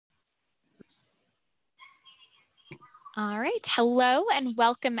All right, hello and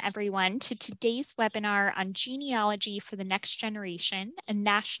welcome everyone to today's webinar on genealogy for the next generation, a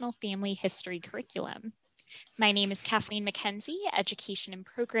national family history curriculum. My name is Kathleen McKenzie, Education and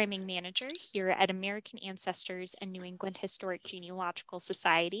Programming Manager here at American Ancestors and New England Historic Genealogical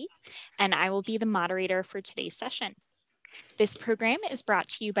Society, and I will be the moderator for today's session. This program is brought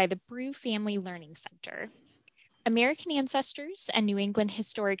to you by the Brew Family Learning Center. American Ancestors and New England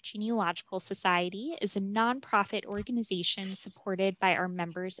Historic Genealogical Society is a nonprofit organization supported by our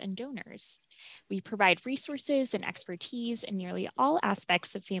members and donors. We provide resources and expertise in nearly all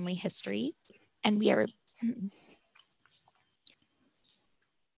aspects of family history, and we are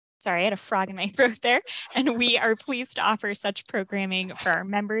sorry, I had a frog in my throat there, and we are pleased to offer such programming for our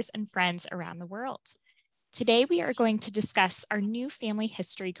members and friends around the world. Today, we are going to discuss our new family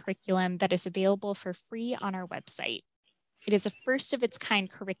history curriculum that is available for free on our website. It is a first of its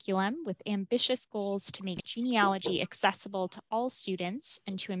kind curriculum with ambitious goals to make genealogy accessible to all students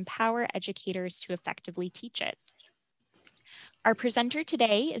and to empower educators to effectively teach it. Our presenter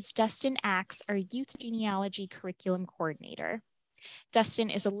today is Dustin Axe, our Youth Genealogy Curriculum Coordinator. Dustin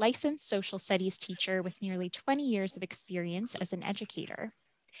is a licensed social studies teacher with nearly 20 years of experience as an educator.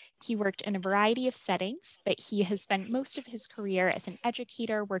 He worked in a variety of settings, but he has spent most of his career as an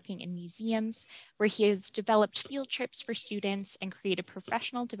educator working in museums, where he has developed field trips for students and created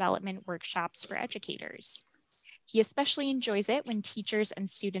professional development workshops for educators. He especially enjoys it when teachers and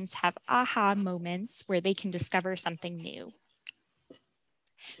students have aha moments where they can discover something new.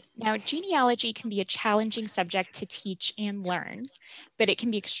 Now, genealogy can be a challenging subject to teach and learn, but it can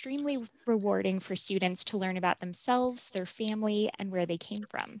be extremely rewarding for students to learn about themselves, their family, and where they came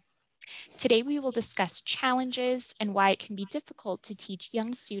from. Today, we will discuss challenges and why it can be difficult to teach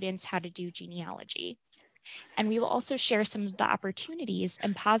young students how to do genealogy. And we will also share some of the opportunities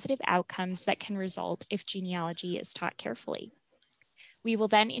and positive outcomes that can result if genealogy is taught carefully. We will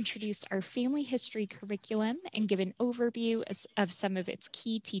then introduce our family history curriculum and give an overview of some of its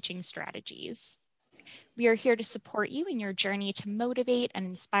key teaching strategies. We are here to support you in your journey to motivate and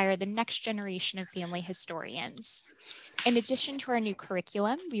inspire the next generation of family historians. In addition to our new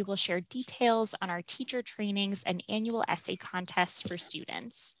curriculum, we will share details on our teacher trainings and annual essay contests for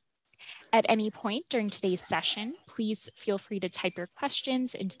students. At any point during today's session, please feel free to type your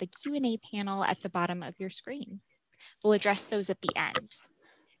questions into the Q&A panel at the bottom of your screen. We'll address those at the end.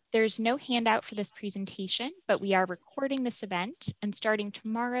 There's no handout for this presentation, but we are recording this event, and starting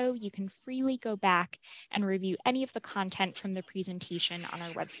tomorrow, you can freely go back and review any of the content from the presentation on our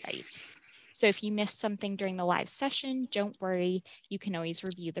website. So if you missed something during the live session, don't worry, you can always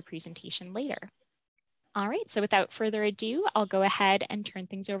review the presentation later. All right, so without further ado, I'll go ahead and turn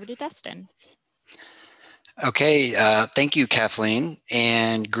things over to Dustin. Okay, thank you, Kathleen,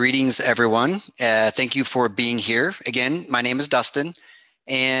 and greetings, everyone. Thank you for being here. Again, my name is Dustin,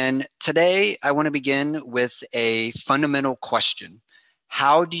 and today I want to begin with a fundamental question.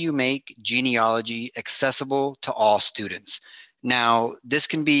 How do you make genealogy accessible to all students? Now, this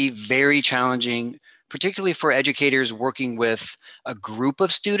can be very challenging, particularly for educators working with a group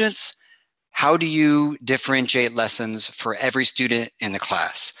of students. How do you differentiate lessons for every student in the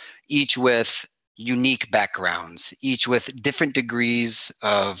class, each with unique backgrounds, each with different degrees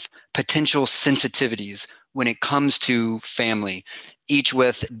of potential sensitivities when it comes to family, each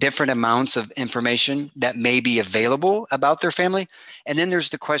with different amounts of information that may be available about their family? And then there's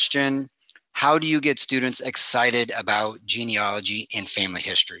the question, how do you get students excited about genealogy and family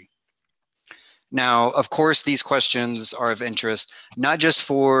history? Now, of course, these questions are of interest, not just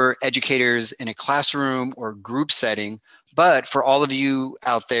for educators in a classroom or group setting, but for all of you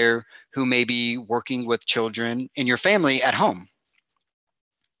out there who may be working with children in your family at home.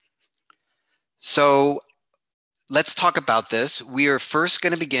 So let's talk about this. We are first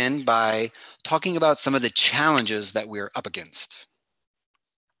going to begin by talking about some of the challenges that we're up against.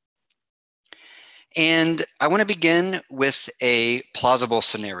 And I want to begin with a plausible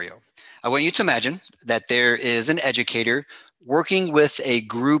scenario. I want you to imagine that there is an educator working with a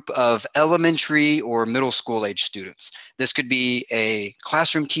group of elementary or middle school age students. This could be a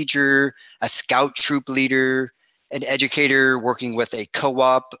classroom teacher, a scout troop leader, an educator working with a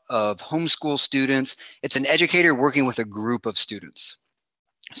co-op of homeschool students. It's an educator working with a group of students.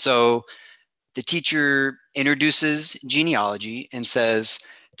 So the teacher introduces genealogy and says,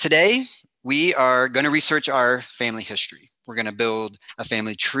 today we are going to research our family history. We're going to build a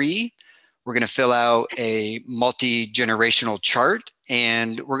family tree. We're going to fill out a multi-generational chart,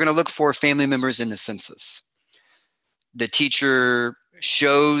 and we're going to look for family members in the census. The teacher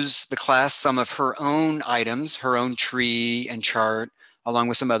shows the class some of her own items, her own tree and chart, along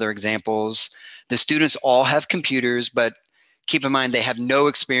with some other examples. The students all have computers, but keep in mind they have no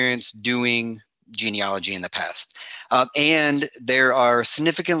experience doing genealogy in the past. And there are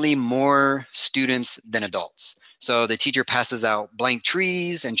significantly more students than adults. So the teacher passes out blank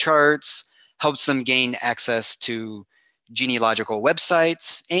trees and charts, helps them gain access to genealogical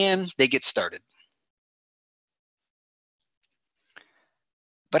websites, and they get started.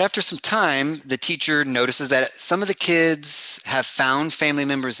 But after some time, the teacher notices that some of the kids have found family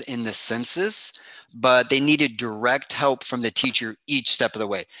members in the census, but they needed direct help from the teacher each step of the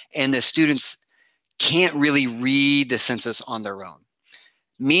way. And the students can't really read the census on their own.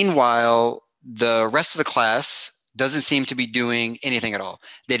 Meanwhile, the rest of the class doesn't seem to be doing anything at all.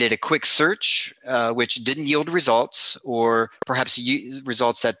 They did a quick search, which didn't yield results, or perhaps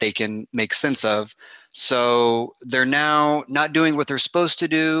results that they can make sense of. So they're now not doing what they're supposed to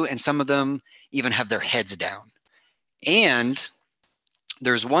do, and some of them even have their heads down. And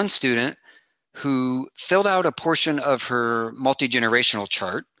there's one student who filled out a portion of her multi-generational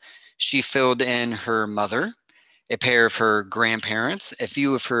chart. She filled in her mother, a pair of her grandparents, a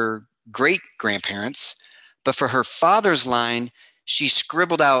few of her great-grandparents, but for her father's line, she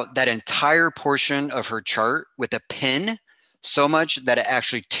scribbled out that entire portion of her chart with a pen so much that it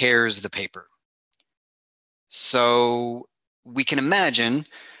actually tears the paper. So we can imagine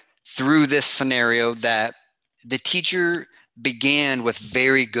through this scenario that the teacher began with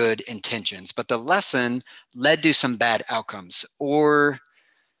very good intentions, but the lesson led to some bad outcomes or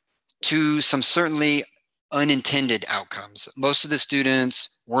to some certainly unintended outcomes. Most of the students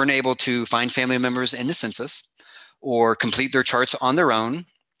weren't able to find family members in the census or complete their charts on their own.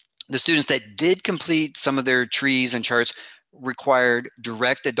 The students that did complete some of their trees and charts required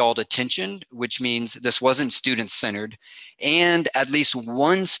direct adult attention, which means this wasn't student-centered, and at least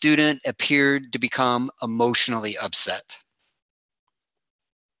one student appeared to become emotionally upset.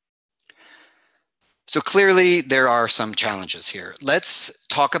 So clearly there are some challenges here. Let's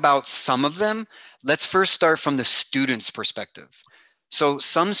talk about some of them. Let's first start from the student's perspective. So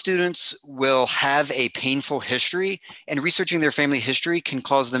some students will have a painful history, and researching their family history can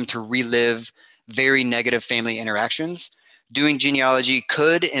cause them to relive very negative family interactions. Doing genealogy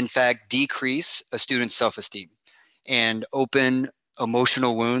could, in fact, decrease a student's self-esteem and open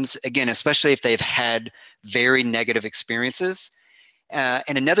emotional wounds, again, especially if they've had very negative experiences.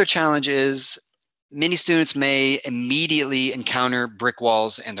 And another challenge is many students may immediately encounter brick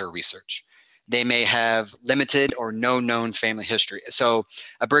walls in their research. They may have limited or no known family history. So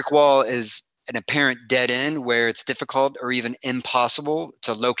a brick wall is an apparent dead end where it's difficult or even impossible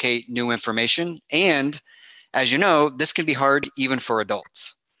to locate new information. And as you know, this can be hard even for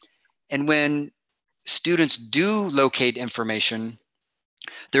adults. And when students do locate information,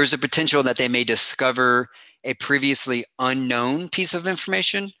 there's a potential that they may discover a previously unknown piece of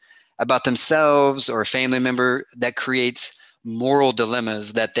information about themselves or a family member that creates moral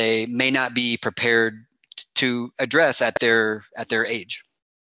dilemmas that they may not be prepared to address at their age.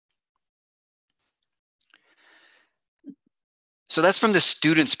 So that's from the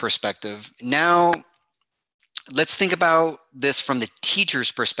student's perspective. Now, let's think about this from the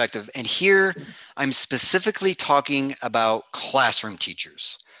teacher's perspective. And here, I'm specifically talking about classroom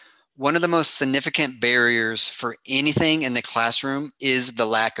teachers. One of the most significant barriers for anything in the classroom is the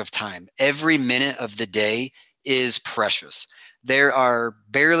lack of time. Every minute of the day is precious. There are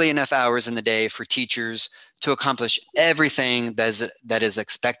barely enough hours in the day for teachers to accomplish everything that is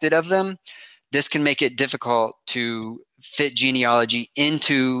expected of them. This can make it difficult to fit genealogy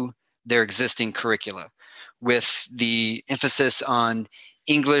into their existing curricula. With the emphasis on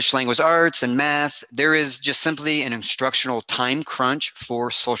English, language arts, and math, there is just simply an instructional time crunch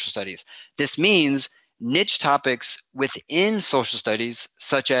for social studies. This means niche topics within social studies,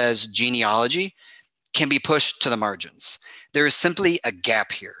 such as genealogy, can be pushed to the margins. There is simply a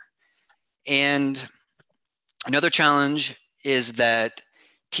gap here. And another challenge is that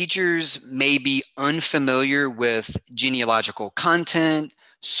teachers may be unfamiliar with genealogical content,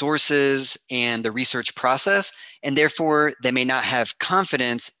 sources, and the research process, and therefore they may not have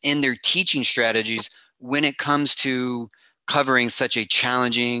confidence in their teaching strategies when it comes to covering such a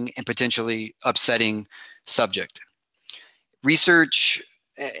challenging and potentially upsetting subject. Research,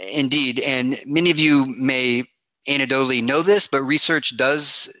 indeed, and many of you may anecdotally know this, but research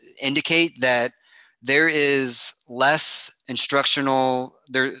does indicate that there is less instructional,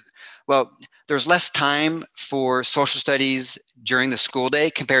 there's less time for social studies during the school day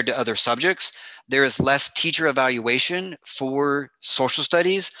compared to other subjects. There is less teacher evaluation for social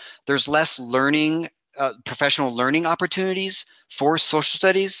studies. There's less learning, professional learning opportunities for social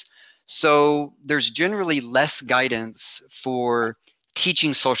studies. So there's generally less guidance for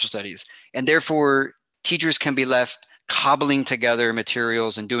teaching social studies. And therefore, teachers can be left cobbling together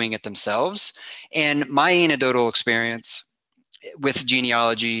materials and doing it themselves. And my anecdotal experience with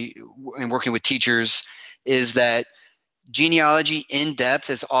genealogy and working with teachers is that genealogy in depth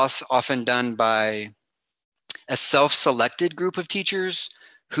is also often done by a self-selected group of teachers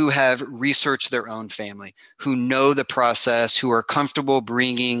who have researched their own family, who know the process, who are comfortable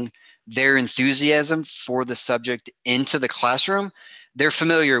bringing their enthusiasm for the subject into the classroom. They're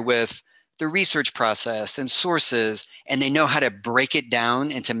familiar with the research process and sources, and they know how to break it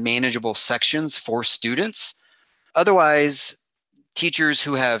down into manageable sections for students. Otherwise, teachers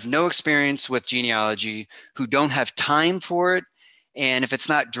who have no experience with genealogy, who don't have time for it, and if it's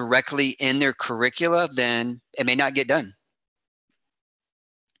not directly in their curricula, then it may not get done.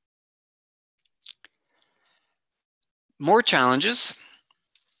 More challenges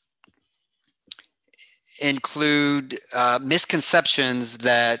include misconceptions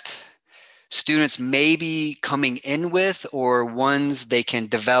that students may be coming in with, or ones they can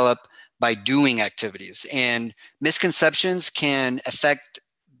develop by doing activities. And misconceptions can affect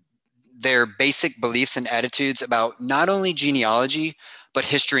their basic beliefs and attitudes about not only genealogy, but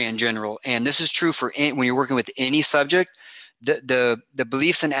history in general. And this is true for when you're working with any subject. The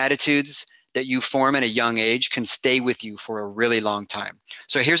beliefs and attitudes that you form at a young age can stay with you for a really long time.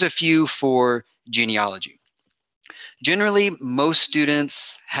 So here's a few for genealogy. Generally, most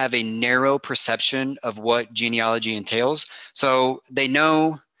students have a narrow perception of what genealogy entails. So they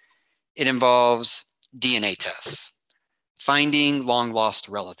know it involves DNA tests, finding long lost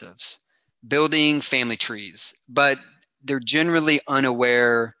relatives, building family trees, but they're generally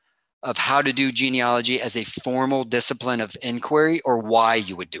unaware of how to do genealogy as a formal discipline of inquiry or why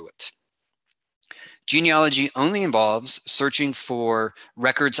you would do it. Genealogy only involves searching for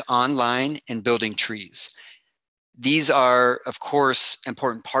records online and building trees. These are, of course,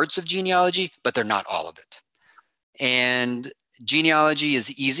 important parts of genealogy, but they're not all of it. And genealogy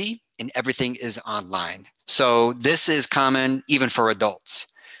is easy and everything is online. So this is common even for adults.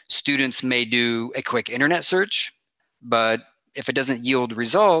 Students may do a quick internet search, but if it doesn't yield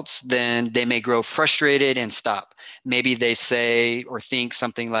results, then they may grow frustrated and stop. Maybe they say or think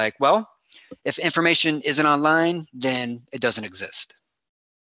something like, well, if information isn't online, then it doesn't exist.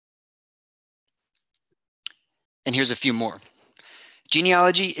 And here's a few more.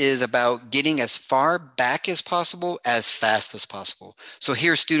 Genealogy is about getting as far back as possible, as fast as possible. So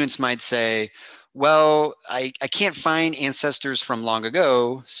here students might say, well, I can't find ancestors from long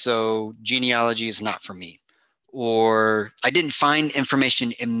ago, so genealogy is not for me. Or I didn't find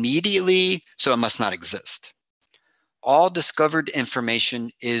information immediately, so it must not exist. All discovered information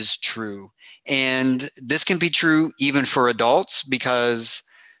is true. And this can be true even for adults because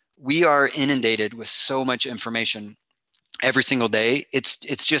we are inundated with so much information every single day. It's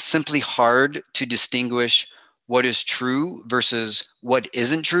just simply hard to distinguish what is true versus what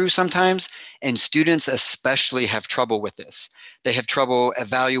isn't true sometimes. And students especially have trouble with this. They have trouble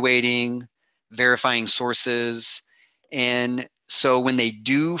evaluating, verifying sources. And so when they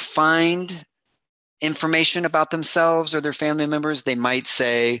do find information about themselves or their family members, they might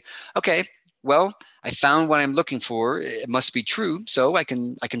say, okay, well, I found what I'm looking for. It must be true. So I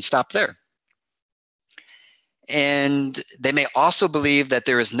can stop there. And they may also believe that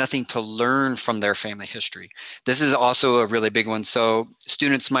there is nothing to learn from their family history. This is also a really big one. So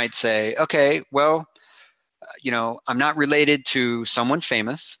students might say, okay, well, I'm not related to someone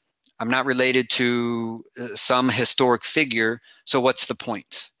famous. I'm not related to some historic figure. So what's the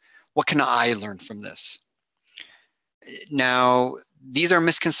point? What can I learn from this? Now, these are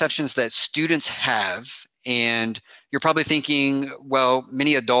misconceptions that students have, and you're probably thinking, well,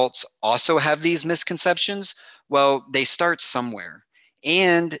 many adults also have these misconceptions. Well, they start somewhere.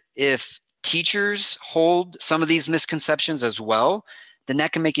 And if teachers hold some of these misconceptions as well, then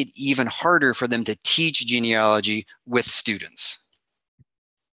that can make it even harder for them to teach genealogy with students.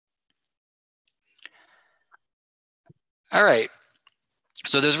 All right.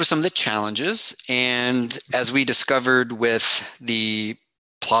 So those were some of the challenges. And as we discovered with the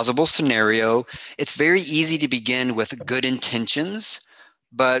plausible scenario, it's very easy to begin with good intentions,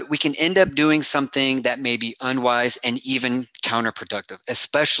 but we can end up doing something that may be unwise and even counterproductive,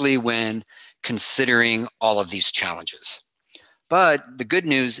 especially when considering all of these challenges. But the good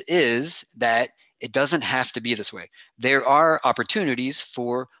news is that it doesn't have to be this way. There are opportunities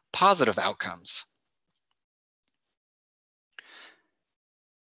for positive outcomes.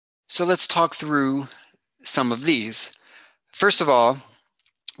 So let's talk through some of these. First of all,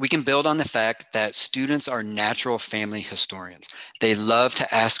 we can build on the fact that students are natural family historians. They love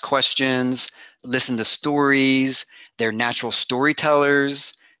to ask questions, listen to stories. They're natural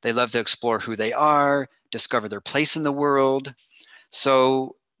storytellers. They love to explore who they are, discover their place in the world.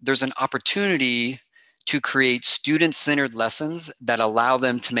 So there's an opportunity to create student-centered lessons that allow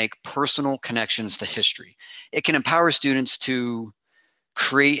them to make personal connections to history. It can empower students to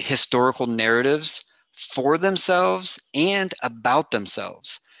create historical narratives for themselves and about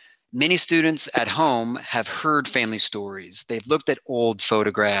themselves. Many students at home have heard family stories. They've looked at old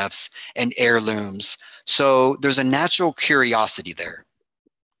photographs and heirlooms. So there's a natural curiosity there.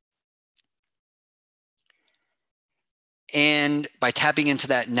 And by tapping into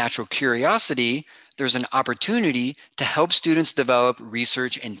that natural curiosity, there's an opportunity to help students develop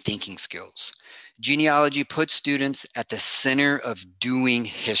research and thinking skills. Genealogy puts students at the center of doing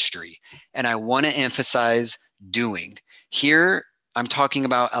history. And I want to emphasize doing. Here, I'm talking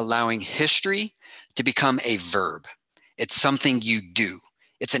about allowing history to become a verb. It's something you do.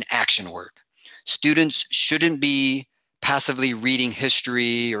 It's an action word. Students shouldn't be passively reading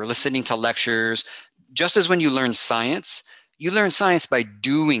history or listening to lectures. Just as when you learn science by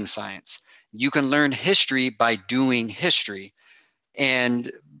doing science. You can learn history by doing history. And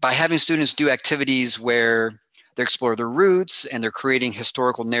by having students do activities where they explore their roots and they're creating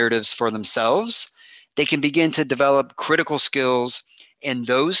historical narratives for themselves, they can begin to develop critical skills. And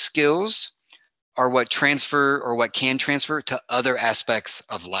those skills are what can transfer to other aspects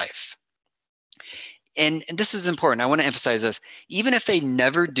of life. And this is important. I want to emphasize this. Even if they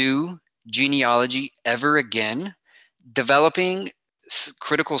never do genealogy ever again, developing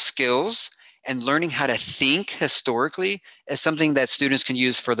critical skills and learning how to think historically is something that students can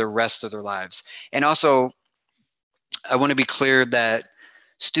use for the rest of their lives. And also, I want to be clear that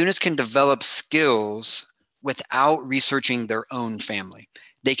students can develop skills without researching their own family.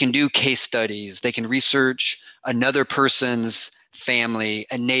 They can do case studies, they can research another person's family,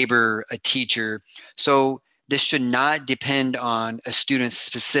 a neighbor, a teacher. So this should not depend on a student's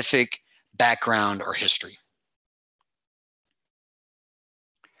specific background or history.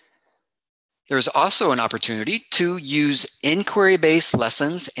 There's also an opportunity to use inquiry-based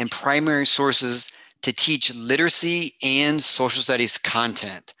lessons and primary sources to teach literacy and social studies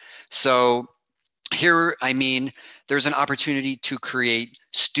content. So here, I mean, there's an opportunity to create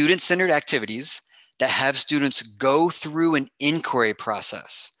student-centered activities that have students go through an inquiry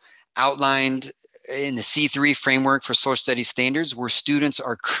process outlined in the C3 framework for social studies standards, where students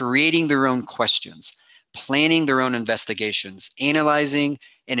are creating their own questions, planning their own investigations, analyzing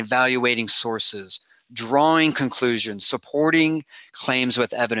and evaluating sources, drawing conclusions, supporting claims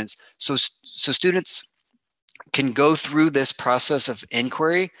with evidence. So students can go through this process of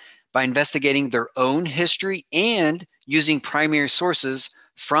inquiry by investigating their own history and using primary sources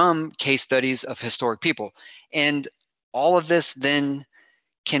from case studies of historic people. And all of this then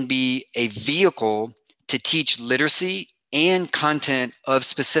can be a vehicle to teach literacy and content of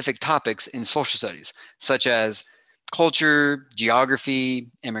specific topics in social studies, such as culture, geography,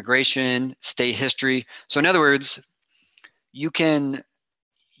 immigration, state history. So in other words, you can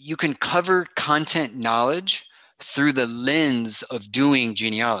cover content knowledge through the lens of doing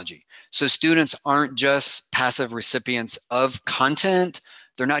genealogy. So students aren't just passive recipients of content.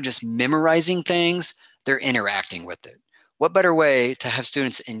 They're not just memorizing things, they're interacting with it. What better way to have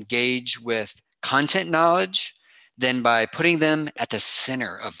students engage with content knowledge than by putting them at the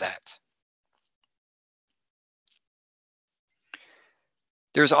center of that?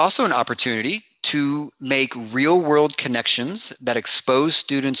 There's also an opportunity to make real-world connections that expose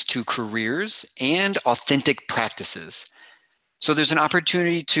students to careers and authentic practices. So there's an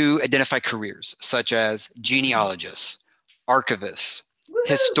opportunity to identify careers such as genealogists, archivists,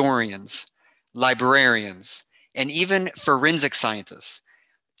 historians, librarians, and even forensic scientists,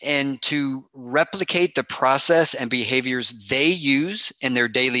 and to replicate the process and behaviors they use in their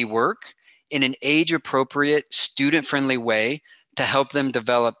daily work in an age-appropriate, student-friendly way to help them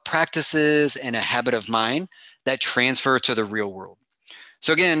develop practices and a habit of mind that transfer to the real world.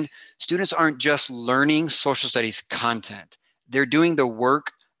 So again, students aren't just learning social studies content. They're doing the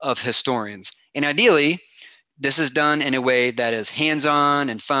work of historians. And ideally, this is done in a way that is hands-on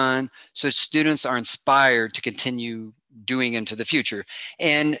and fun, so students are inspired to continue doing into the future.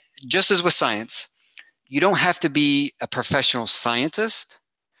 And just as with science, you don't have to be a professional scientist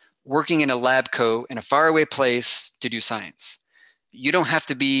working in a lab coat in a faraway place to do science. You don't have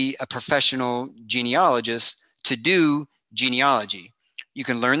to be a professional genealogist to do genealogy. You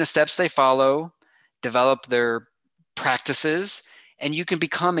can learn the steps they follow, develop their practices, and you can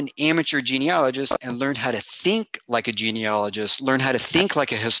become an amateur genealogist and learn how to think like a genealogist, learn how to think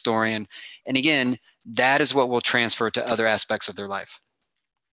like a historian. And again, that is what will transfer to other aspects of their life.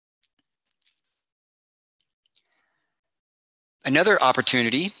 Another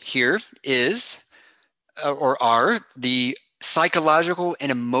opportunity here is, or are, the psychological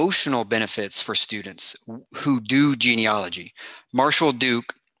and emotional benefits for students who do genealogy. Marshall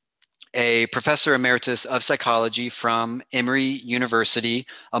Duke, a professor emeritus of psychology from Emory University,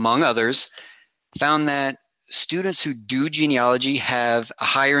 among others, found that students who do genealogy have a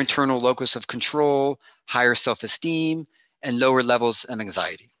higher internal locus of control, higher self-esteem, and lower levels of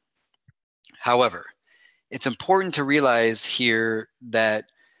anxiety. However, it's important to realize here that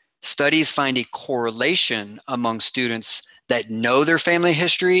studies find a correlation among students that know their family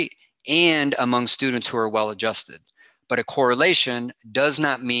history and among students who are well-adjusted. But a correlation does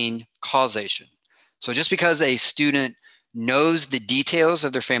not mean causation. So just because a student knows the details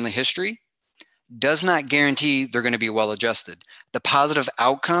of their family history does not guarantee they're going to be well-adjusted. The positive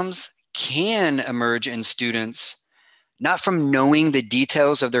outcomes can emerge in students not from knowing the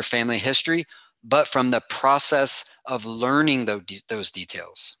details of their family history, but from the process of learning those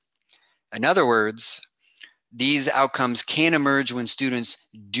details. In other words, these outcomes can emerge when students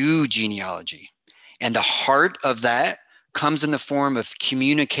do genealogy. And the heart of that comes in the form of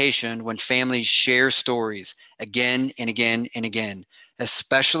communication when families share stories again and again and again,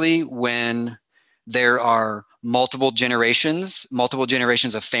 especially when there are multiple generations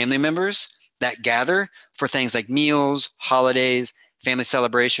of family members that gather for things like meals, holidays, family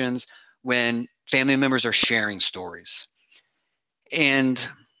celebrations, when family members are sharing stories. And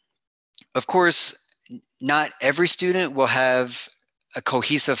of course, not every student will have a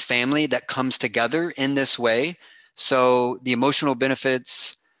cohesive family that comes together in this way. So the emotional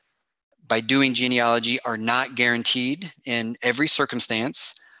benefits by doing genealogy are not guaranteed in every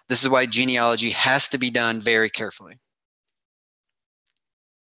circumstance. This is why genealogy has to be done very carefully.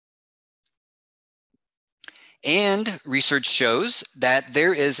 And research shows that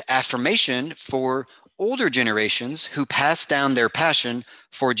there is affirmation for older generations who pass down their passion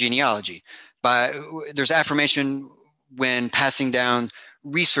for genealogy. There's affirmation when passing down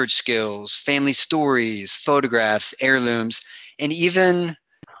research skills, family stories, photographs, heirlooms, and even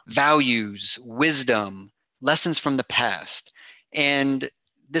values, wisdom, lessons from the past. And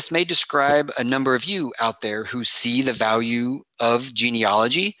this may describe a number of you out there who see the value of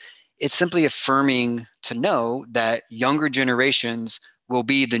genealogy. It's simply affirming to know that younger generations will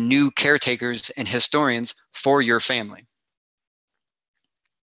be the new caretakers and historians for your family.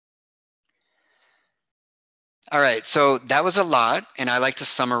 All right, so that was a lot, and I like to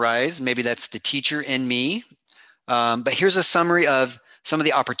summarize. Maybe that's the teacher in me. But here's a summary of some of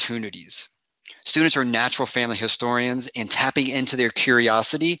the opportunities. Students are natural family historians, and tapping into their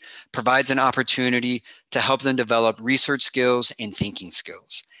curiosity provides an opportunity to help them develop research skills and thinking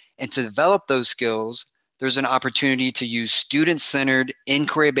skills. And to develop those skills, there's an opportunity to use student-centered,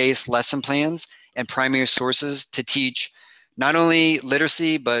 inquiry-based lesson plans and primary sources to teach not only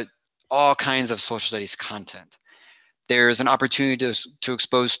literacy, but all kinds of social studies content. There's an opportunity to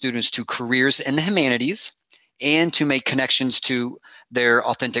expose students to careers in the humanities and to make connections to their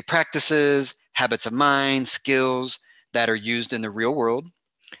authentic practices, habits of mind, skills that are used in the real world.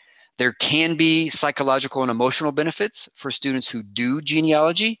 There can be psychological and emotional benefits for students who do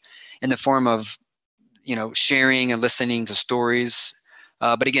genealogy in the form of, sharing and listening to stories.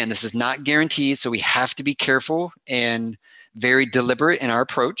 But again, this is not guaranteed, so we have to be careful and very deliberate in our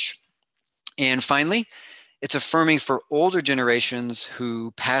approach. And finally, it's affirming for older generations who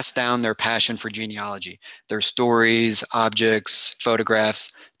pass down their passion for genealogy, their stories, objects,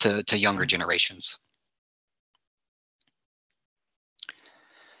 photographs to younger generations.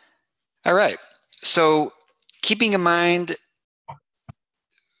 All right. So keeping in mind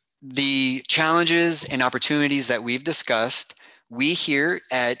the challenges and opportunities that we've discussed, we here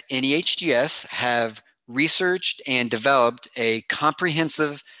at NEHGS have researched and developed a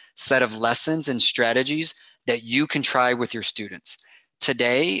comprehensive set of lessons and strategies that you can try with your students.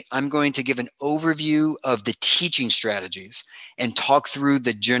 Today, I'm going to give an overview of the teaching strategies and talk through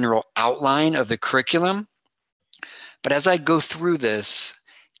the general outline of the curriculum. But as I go through this,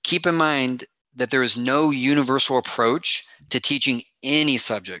 keep in mind that there is no universal approach to teaching any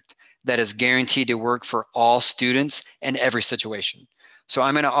subject that is guaranteed to work for all students in every situation. So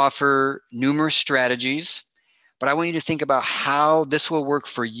I'm going to offer numerous strategies, but I want you to think about how this will work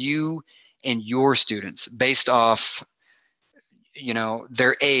for you and your students based off,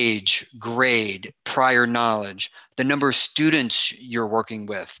 their age, grade, prior knowledge, the number of students you're working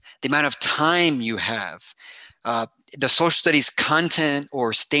with, the amount of time you have, the social studies content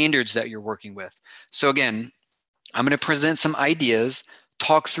or standards that you're working with. So again, I'm going to present some ideas,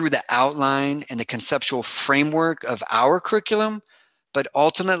 talk through the outline and the conceptual framework of our curriculum, but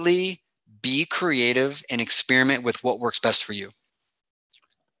ultimately be creative and experiment with what works best for you.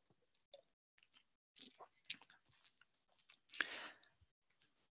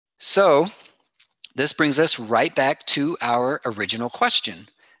 So this brings us right back to our original question.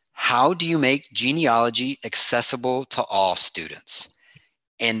 How do you make genealogy accessible to all students?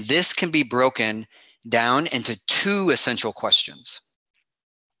 And this can be broken down into two essential questions.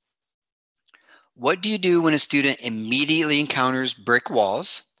 What do you do when a student immediately encounters brick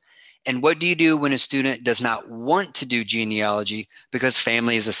walls? And what do you do when a student does not want to do genealogy because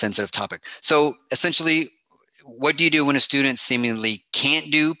family is a sensitive topic? So essentially, what do you do when a student seemingly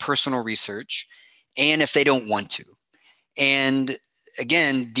can't do personal research and if they don't want to? And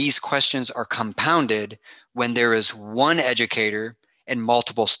again, these questions are compounded when there is one educator and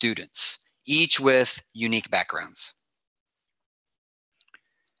multiple students, each with unique backgrounds.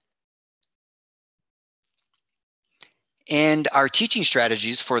 And our teaching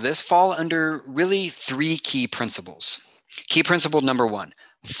strategies for this fall under really three key principles. Key principle number one,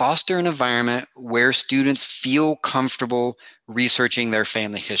 foster an environment where students feel comfortable researching their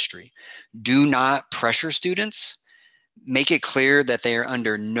family history. Do not pressure students. Make it clear that they are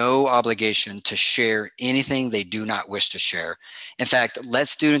under no obligation to share anything they do not wish to share. In fact, let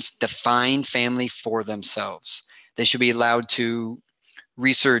students define family for themselves. They should be allowed to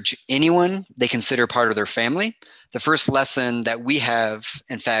research anyone they consider part of their family. The first lesson that we have,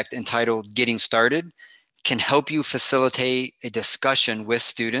 in fact, entitled Getting Started, can help you facilitate a discussion with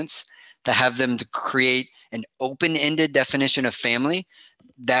students to have them to create an open-ended definition of family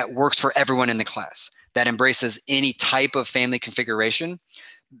that works for everyone in the class, that embraces any type of family configuration.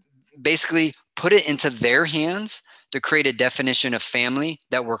 Basically, put it into their hands to create a definition of family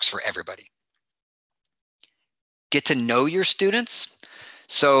that works for everybody. Get to know your students.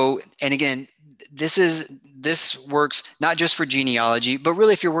 So, and again, this works not just for genealogy, but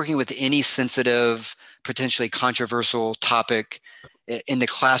really if you're working with any sensitive, potentially controversial topic in the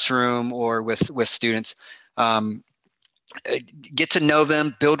classroom or with students. Get to know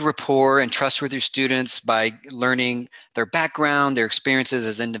them, build rapport and trust with your students by learning their background, their experiences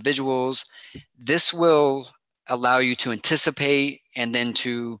as individuals. This will allow you to anticipate and then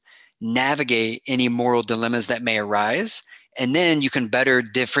to navigate any moral dilemmas that may arise. And then you can better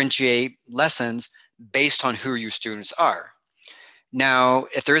differentiate lessons based on who your students are. Now,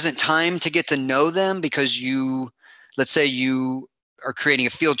 if there isn't time to get to know them because let's say you are creating a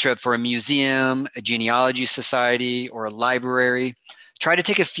field trip for a museum, a genealogy society, or a library, try to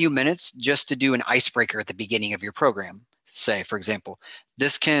take a few minutes just to do an icebreaker at the beginning of your program. Say, for example,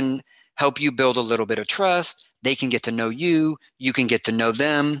 this can help you build a little bit of trust. They can get to know you. You can get to know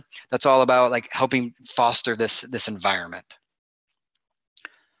them. That's all about like helping foster this environment.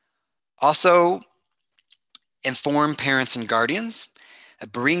 Also, inform parents and guardians.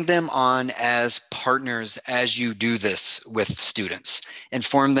 Bring them on as partners as you do this with students.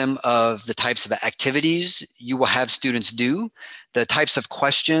 Inform them of the types of activities you will have students do, the types of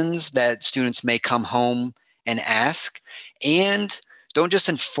questions that students may come home and ask. And don't just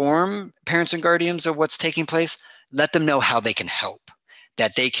inform parents and guardians of what's taking place, let them know how they can help,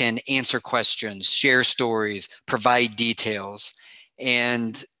 that they can answer questions, share stories, provide details.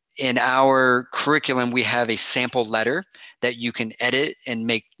 And in our curriculum, we have a sample letter that you can edit and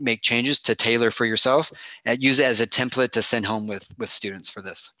make changes to tailor for yourself and use it as a template to send home with students for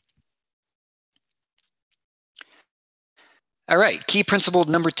this. All right, key principle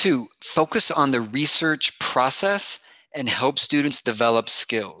number two, focus on the research process and help students develop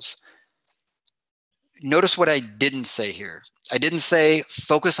skills. Notice what I didn't say here. I didn't say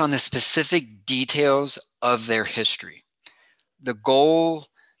focus on the specific details of their history. The goal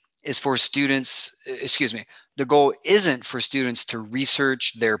is for students, the goal isn't for students to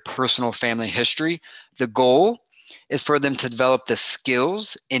research their personal family history. The goal is for them to develop the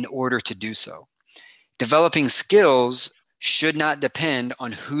skills in order to do so. Developing skills should not depend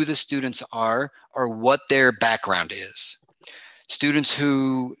on who the students are or what their background is. Students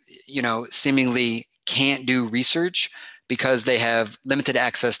who, seemingly can't do research because they have limited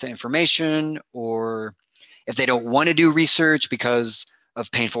access to information, or if they don't want to do research because of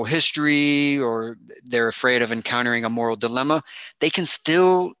painful history or they're afraid of encountering a moral dilemma, they can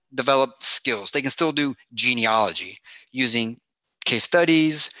still develop skills. They can still do genealogy using case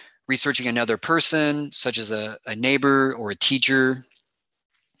studies, researching another person, such as a neighbor or a teacher.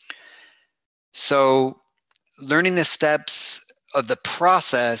 So learning the steps of the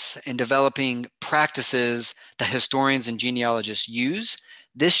process and developing practices that historians and genealogists use,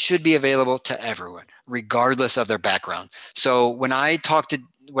 this should be available to everyone, regardless of their background. So when I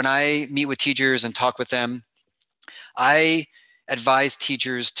meet with teachers and talk with them, I advise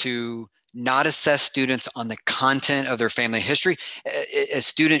teachers to not assess students on the content of their family history. A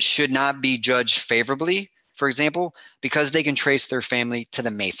student should not be judged favorably, for example, because they can trace their family to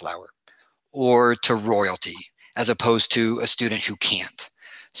the Mayflower or to royalty, as opposed to a student who can't.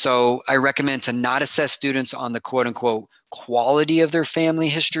 So I recommend to not assess students on the quote unquote quality of their family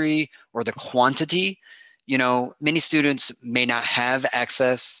history or the quantity. You know, many students may not have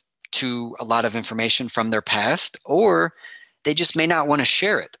access to a lot of information from their past, or they just may not want to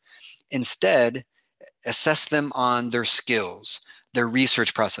share it. Instead, assess them on their skills, their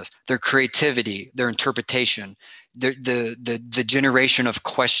research process, their creativity, their interpretation, the generation of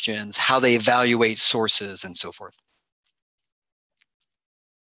questions, how they evaluate sources, and so forth.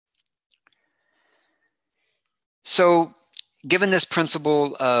 So, given this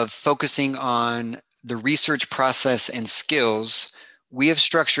principle of focusing on the research process and skills, we have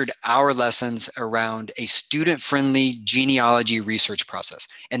structured our lessons around a student-friendly genealogy research process.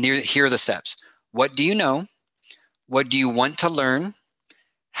 And here are the steps. What do you know? What do you want to learn?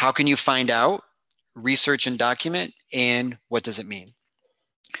 How can you find out? Research and document, and what does it mean?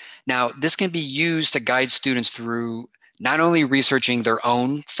 Now, this can be used to guide students through not only researching their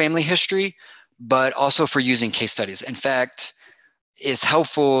own family history, but also for using case studies. In fact, it's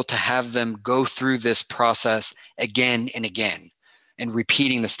helpful to have them go through this process again and again and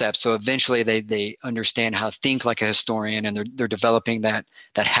repeating the steps. So eventually they understand how to think like a historian, and they're developing that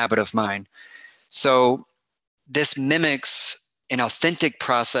habit of mind. So this mimics an authentic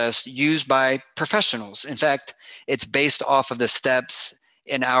process used by professionals. In fact, it's based off of the steps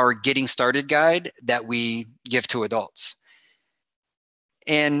in our Getting Started guide that we give to adults.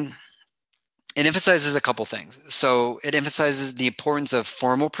 And it emphasizes a couple things. So it emphasizes the importance of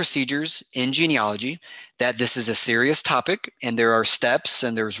formal procedures in genealogy, that this is a serious topic and there are steps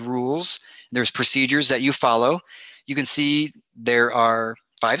and there's rules, there's procedures that you follow. You can see there are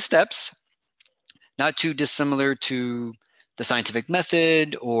 5 steps, not too dissimilar to the scientific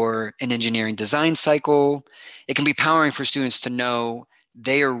method or an engineering design cycle. It can be empowering for students to know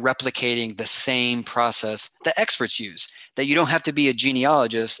they are replicating the same process that experts use, that you don't have to be a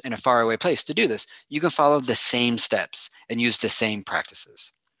genealogist in a faraway place to do this. You can follow the same steps and use the same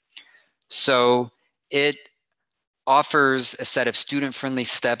practices. So it offers a set of student-friendly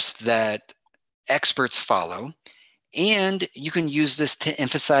steps that experts follow, and you can use this to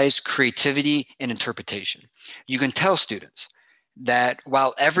emphasize creativity and interpretation. You can tell students that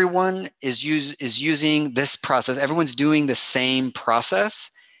while everyone is using this process, everyone's doing the same process,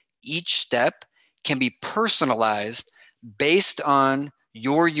 each step can be personalized based on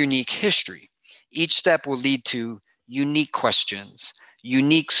your unique history. Each step will lead to unique questions,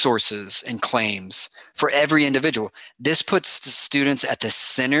 unique sources and claims for every individual. This puts the students at the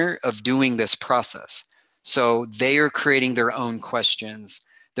center of doing this process. So they are creating their own questions.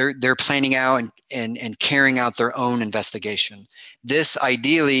 They're planning out and carrying out their own investigation. This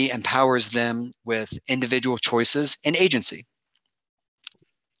ideally empowers them with individual choices and agency.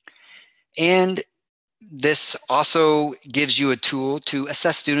 And this also gives you a tool to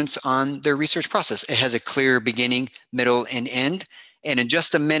assess students on their research process. It has a clear beginning, middle, and end. And in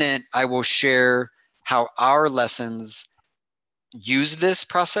just a minute, I will share how our lessons use this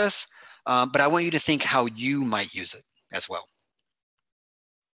process, but I want you to think how you might use it as well.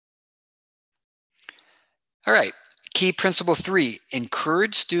 All right, key principle 3,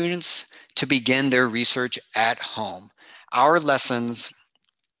 encourage students to begin their research at home. Our lessons,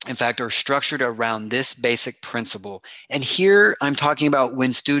 in fact, are structured around this basic principle. And here I'm talking about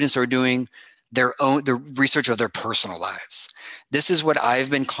when students are doing the research of their personal lives. This is what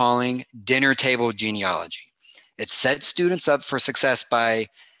I've been calling dinner table genealogy. It sets students up for success by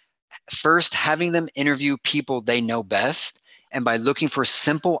first having them interview people they know best, and by looking for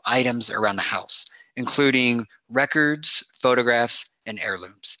simple items around the house, including records, photographs, and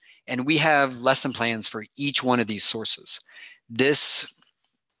heirlooms. And we have lesson plans for each one of these sources. This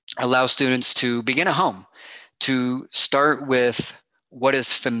allows students to begin at home, to start with what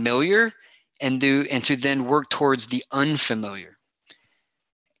is familiar and to then work towards the unfamiliar.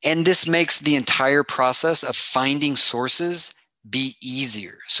 And this makes the entire process of finding sources be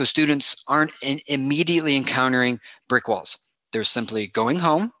easier. So students aren't immediately encountering brick walls. They're simply going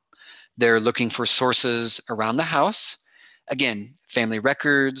home. They're looking for sources around the house. Again, family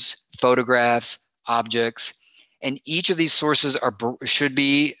records, photographs, objects, and each of these sources should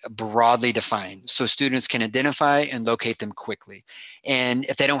be broadly defined so students can identify and locate them quickly. And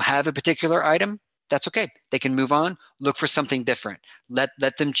if they don't have a particular item, that's okay. They can move on, look for something different.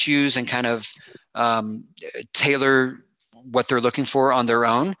 Let them choose and kind of tailor what they're looking for on their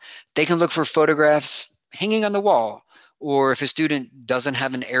own. They can look for photographs hanging on the wall, or if a student doesn't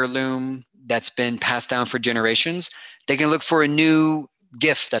have an heirloom that's been passed down for generations. They can look for a new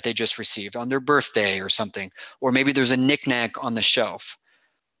gift that they just received on their birthday or something, or maybe there's a knickknack on the shelf.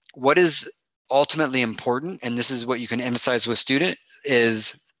 What is ultimately important, and this is what you can emphasize with student,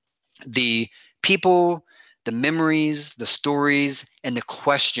 is the people, the memories, the stories, and the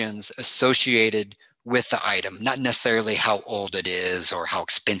questions associated with the item, not necessarily how old it is or how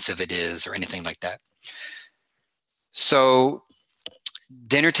expensive it is or anything like that. So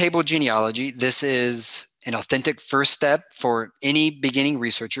dinner table genealogy, this is an authentic first step for any beginning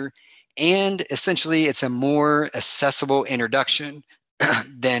researcher, and essentially it's a more accessible introduction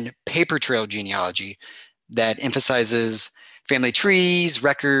than paper trail genealogy that emphasizes family trees,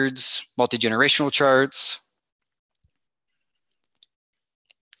 records, multi-generational charts.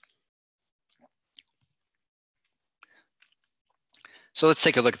 So let's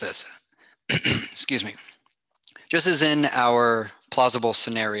take a look at this. Excuse me. Just as in our plausible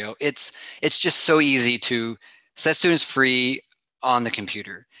scenario, it's just so easy to set students free on the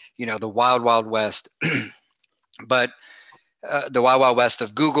computer. You know, the wild, wild west. But the wild, wild west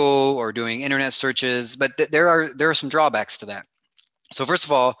of Google or doing internet searches. But there are some drawbacks to that. So first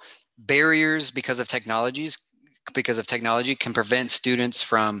of all, barriers because of technology can prevent students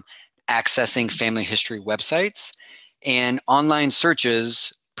from accessing family history websites, and online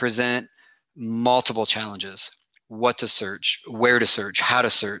searches present multiple challenges. What to search, where to search, how to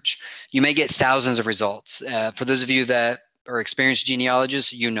search. You may get thousands of results. For those of you that are experienced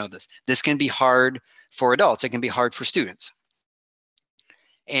genealogists, you know this. This can be hard for adults. It can be hard for students.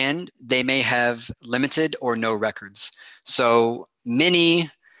 And they may have limited or no records. So many,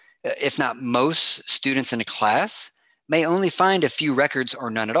 if not most, students in a class may only find a few records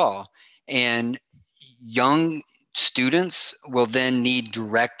or none at all. And young students will then need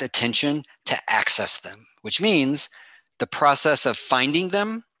direct attention to access them, which means the process of finding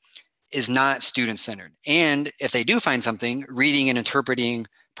them is not student-centered. And if they do find something, reading and interpreting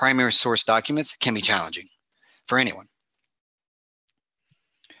primary source documents can be challenging for anyone.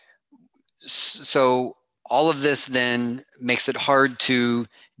 So all of this then makes it hard to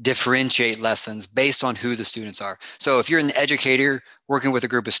differentiate lessons based on who the students are. So if you're an educator working with a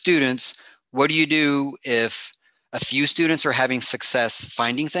group of students, what do you do if a few students are having success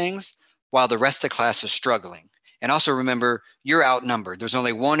finding things while the rest of the class is struggling? And also remember, you're outnumbered. There's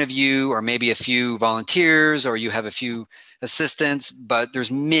only one of you, or maybe a few volunteers, or you have a few assistants, but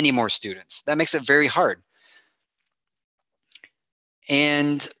there's many more students. That makes it very hard.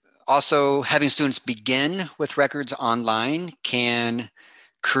 And also, having students begin with records online can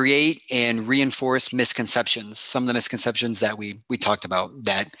create and reinforce misconceptions. Some of the misconceptions that we talked about,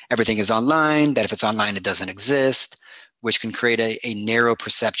 that everything is online, that if it's online, it doesn't exist, which can create a narrow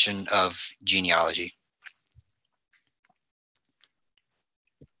perception of genealogy.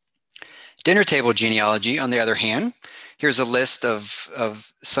 Dinner table genealogy, on the other hand, here's a list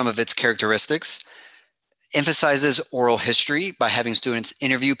of some of its characteristics. Emphasizes oral history by having students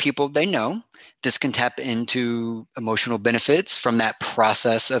interview people they know. This can tap into emotional benefits from that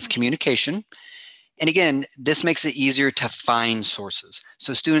process of communication. And again, this makes it easier to find sources.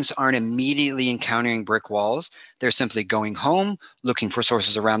 So students aren't immediately encountering brick walls. They're simply going home, looking for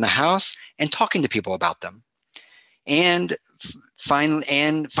sources around the house, and talking to people about them. And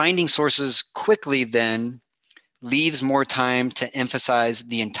finding sources quickly then leaves more time to emphasize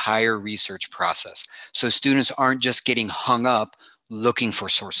the entire research process. So students aren't just getting hung up looking for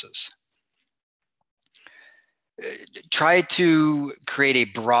sources. Try to create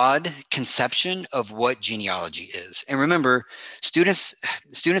a broad conception of what genealogy is. And remember, students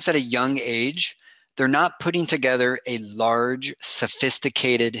at a young age, they're not putting together a large,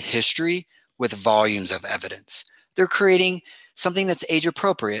 sophisticated history with volumes of evidence. They're creating something that's age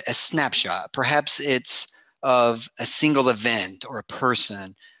appropriate, a snapshot. Perhaps it's of a single event or a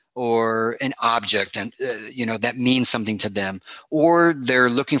person or an object, and that means something to them, or they're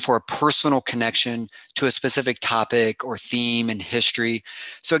looking for a personal connection to a specific topic or theme in history.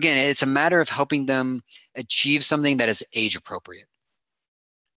 So again, it's a matter of helping them achieve something that is age appropriate.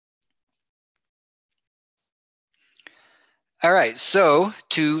 All right, so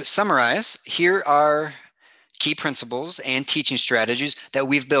to summarize, here are key principles and teaching strategies that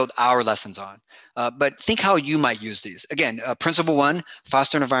we've built our lessons on. But think how you might use these. Again, principle one,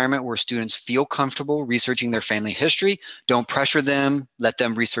 foster an environment where students feel comfortable researching their family history. Don't pressure them, let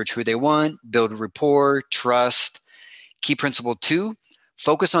them research who they want, build rapport, trust. Key principle two,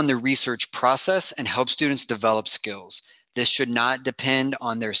 focus on the research process and help students develop skills. This should not depend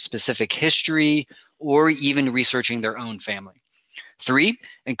on their specific history or even researching their own family. Three,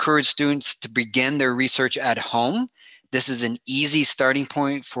 encourage students to begin their research at home. This is an easy starting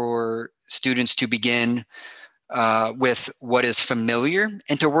point for students to begin with what is familiar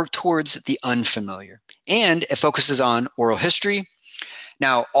and to work towards the unfamiliar. And it focuses on oral history.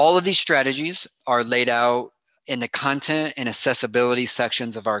 Now, all of these strategies are laid out in the content and accessibility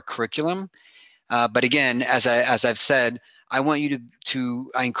sections of our curriculum. But again, as I've said, I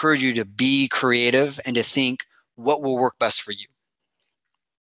encourage you to be creative and to think what will work best for you.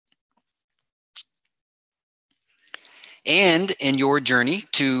 And in your journey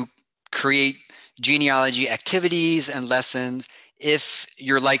to create genealogy activities and lessons, if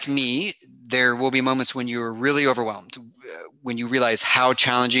you're like me, there will be moments when you're really overwhelmed, when you realize how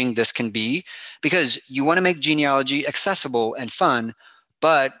challenging this can be, because you want to make genealogy accessible and fun,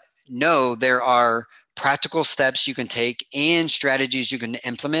 but know there are practical steps you can take and strategies you can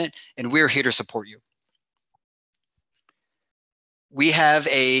implement, and we're here to support you. We have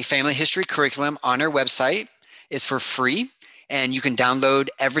a family history curriculum on our website. It's for free, and you can download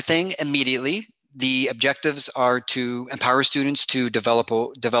everything immediately. The objectives are to empower students to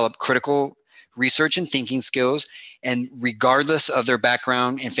develop critical research and thinking skills, and regardless of their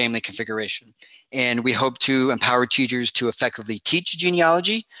background and family configuration. And we hope to empower teachers to effectively teach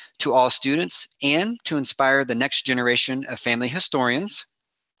genealogy to all students and to inspire the next generation of family historians.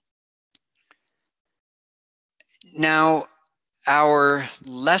 Now, our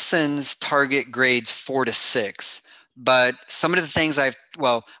lessons target grades 4 to 6, but some of the things a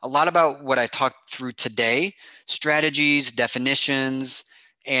lot about what I talked through today, strategies, definitions,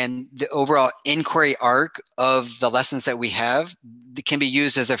 and the overall inquiry arc of the lessons that we have can be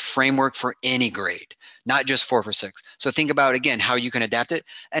used as a framework for any grade, not just 4 for 6. So think about, again, how you can adapt it,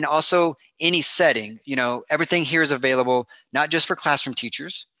 and also any setting. Everything here is available, not just for classroom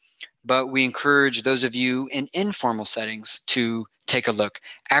teachers, but we encourage those of you in informal settings to take a look.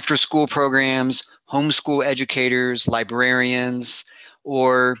 After school programs, homeschool educators, librarians,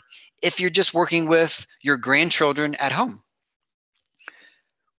 or if you're just working with your grandchildren at home.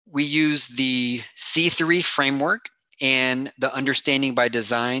 We use the C3 framework and the Understanding by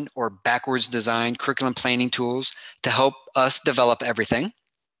Design or backwards design curriculum planning tools to help us develop everything.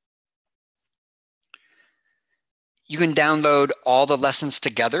 You can download all the lessons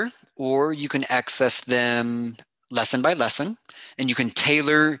together, or you can access them lesson by lesson, and you can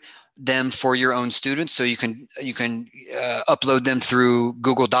tailor them for your own students. So you can upload them through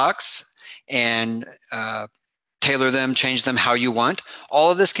Google Docs and tailor them, change them how you want.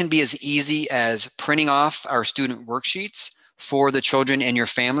 All of this can be as easy as printing off our student worksheets for the children in your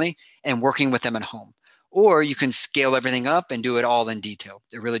family and working with them at home. Or you can scale everything up and do it all in detail.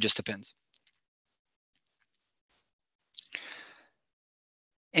 It really just depends.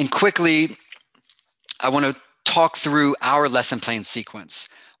 And quickly, I want to talk through our lesson plan sequence.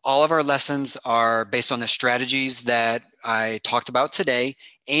 All of our lessons are based on the strategies that I talked about today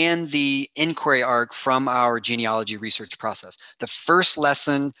and the inquiry arc from our genealogy research process. The first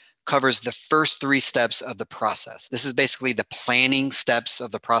lesson covers the first 3 steps of the process. This is basically the planning steps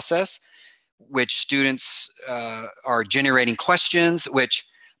of the process, which students are generating questions, which,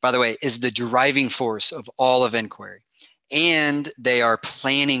 by the way, is the driving force of all of inquiry. And they are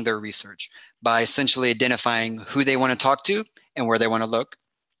planning their research by essentially identifying who they want to talk to and where they want to look.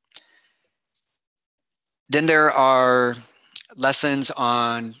 Then there are lessons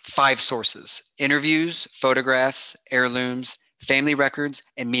on 5 sources: interviews, photographs, heirlooms, family records,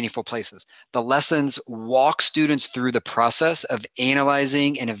 and meaningful places. The lessons walk students through the process of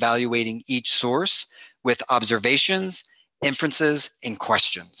analyzing and evaluating each source with observations, inferences, and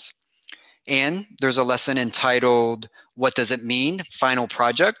questions. And there's a lesson entitled, "What Does It Mean? Final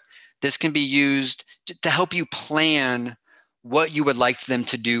Project." This can be used to help you plan what you would like them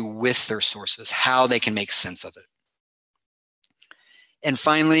to do with their sources, how they can make sense of it. And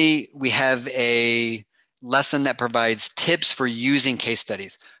finally, we have a lesson that provides tips for using case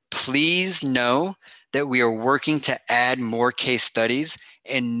studies. Please know that we are working to add more case studies,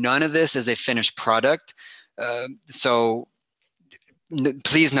 and none of this is a finished product. So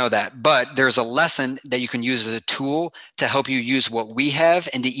please know that. But there's a lesson that you can use as a tool to help you use what we have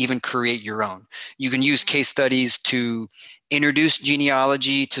and to even create your own. You can use case studies to introduce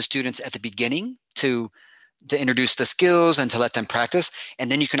genealogy to students at the beginning, to introduce the skills and to let them practice. And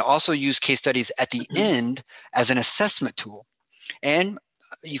then you can also use case studies at the end as an assessment tool. And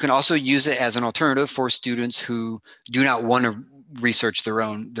you can also use it as an alternative for students who do not want to research their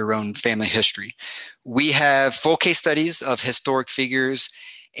own family history. We have full case studies of historic figures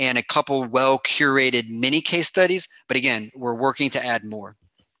and a couple well-curated mini case studies, but again, we're working to add more.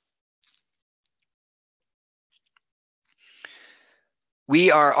 We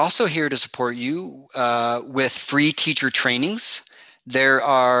are also here to support you with free teacher trainings.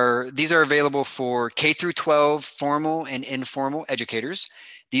 These are available for K through 12 formal and informal educators.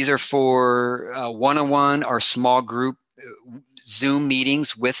 These are for one-on-one or small group Zoom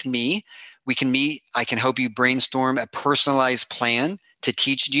meetings with me. We can meet. I can help you brainstorm a personalized plan to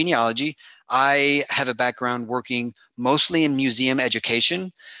teach genealogy. I have a background working mostly in museum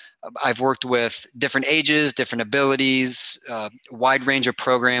education. I've worked with different ages, different abilities, wide range of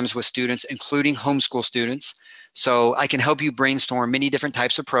programs with students, including homeschool students. So I can help you brainstorm many different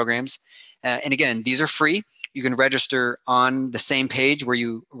types of programs. And again, these are free. You can register on the same page where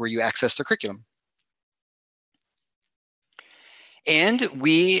you access the curriculum. And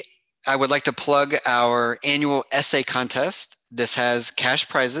I would like to plug our annual essay contest. This has cash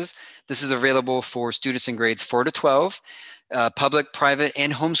prizes. This is available for students in grades 4 to 12, public, private,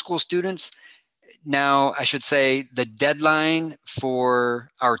 and homeschool students. Now, I should say the deadline for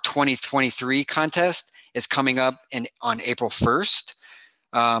our 2023 contest is coming up on April 1st.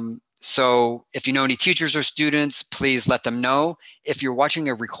 So if you know any teachers or students, please let them know. If you're watching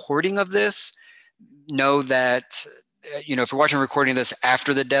a recording of this, know that, if you're watching a recording of this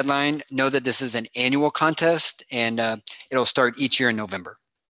after the deadline, know that this is an annual contest and it'll start each year in November.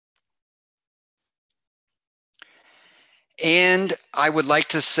 And I would like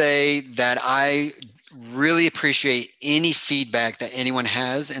to say that I really appreciate any feedback that anyone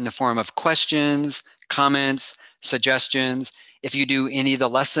has in the form of questions, comments, suggestions. If you do any of the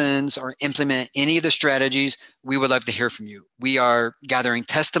lessons or implement any of the strategies, we would love to hear from you. We are gathering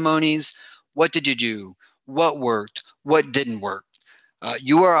testimonies. What did you do? What worked? What didn't work?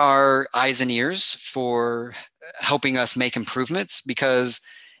 You are our eyes and ears for helping us make improvements, because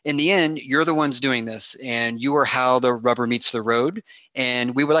in the end, you're the ones doing this and you are how the rubber meets the road.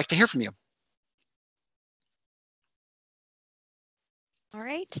 And we would like to hear from you. All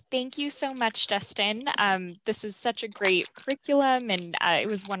right. Thank you so much, Dustin. This is such a great curriculum, and it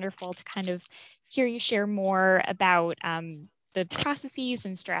was wonderful to kind of hear you share more about the processes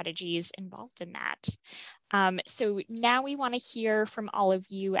and strategies involved in that. So now we want to hear from all of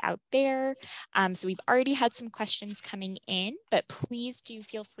you out there. So we've already had some questions coming in, but please do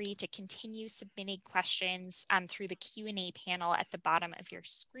feel free to continue submitting questions through the Q&A panel at the bottom of your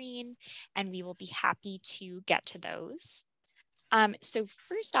screen, and we will be happy to get to those. So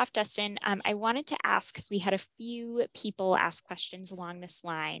first off, Dustin, I wanted to ask, because we had a few people ask questions along this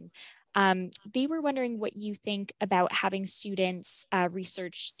line. They were wondering what you think about having students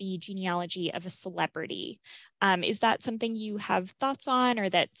research the genealogy of a celebrity. Is that something you have thoughts on, or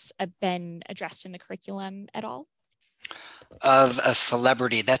that's been addressed in the curriculum at all? Of a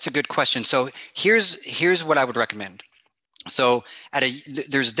celebrity, that's a good question. So here's what I would recommend. So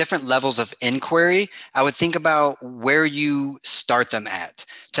there's different levels of inquiry. I would think about where you start them at.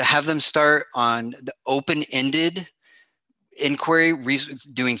 To have them start on the open-ended inquiry,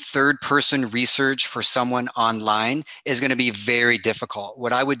 doing third-person research for someone online is going to be very difficult.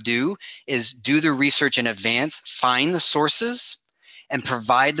 What I would do is do the research in advance, find the sources, and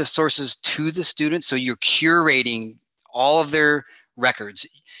provide the sources to the students. So you're curating all of their records.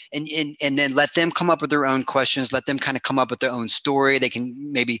 And then let them come up with their own questions, let them kind of come up with their own story. They can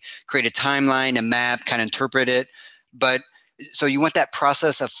maybe create a timeline, a map, kind of interpret it. But so you want that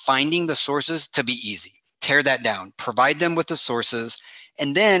process of finding the sources to be easy. Tear that down, provide them with the sources.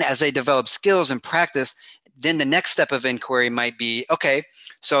 And then as they develop skills and practice, then the next step of inquiry might be, okay,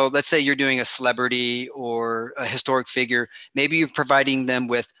 so let's say you're doing a celebrity or a historic figure. Maybe you're providing them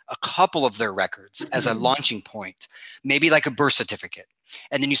with a couple of their records as a launching point, maybe like a birth certificate.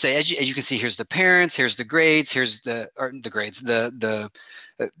 And then you say, as you can see, here's the parents, here's the grades, here's the grades,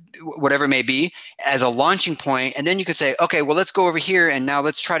 whatever it may be, as a launching point. And then you could say, okay, well, let's go over here and now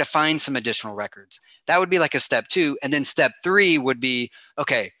let's try to find some additional records. That would be like a step 2. And then step 3 would be,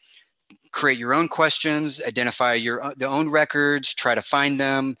 okay, create your own questions, identify the own records, try to find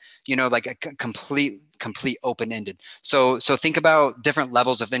them, like a complete open-ended. So think about different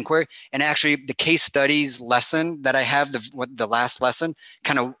levels of inquiry. And actually the case studies lesson that I have, the last lesson,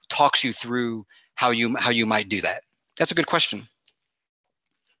 kind of talks you through how you might do that. That's a good question.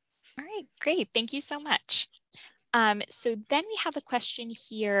 All right, great. Thank you so much. So then we have a question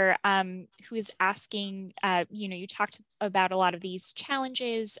here who is asking, you talked about a lot of these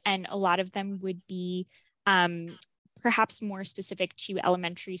challenges, and a lot of them would be perhaps more specific to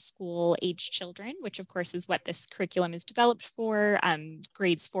elementary school age children, which of course is what this curriculum is developed for,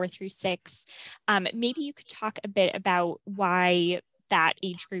 grades 4 through 6. Maybe you could talk a bit about why that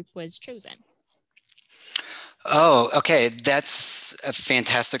age group was chosen. Oh, okay. That's a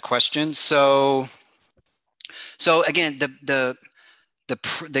fantastic question. So again, the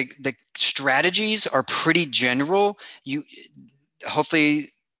strategies are pretty general. hopefully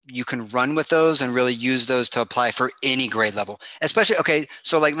you can run with those and really use those to apply for any grade level, especially, okay,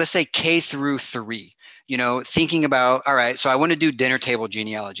 so like let's say K through 3, thinking about, all right, so I want to do dinner table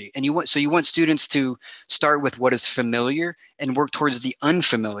genealogy, and you want students to start with what is familiar and work towards the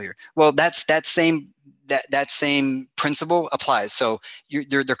unfamiliar. Well, that same principle applies. So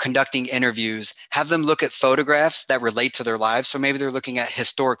they're conducting interviews, have them look at photographs that relate to their lives. So maybe they're looking at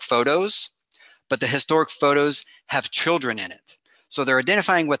historic photos, but the historic photos have children in it. So they're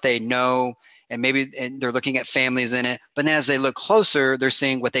identifying what they know, and they're looking at families in it. But then as they look closer, they're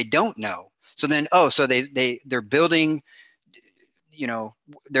seeing what they don't know. So then, so they're building,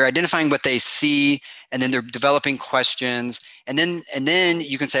 they're identifying what they see, and then they're developing questions. And then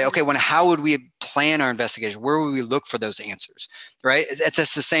you can say, okay, how would we plan our investigation? Where would we look for those answers, right? It's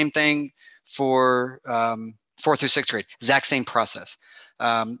just the same thing for 4th through 6th grade, exact same process.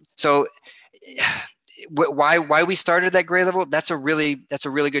 So why we started that grade level, that's a really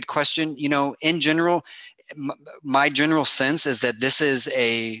good question. In general, my general sense is that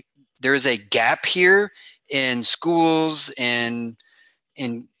there is a gap here in schools and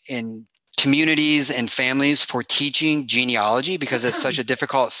in communities and families for teaching genealogy, because it's such a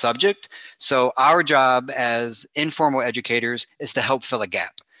difficult subject. So our job as informal educators is to help fill a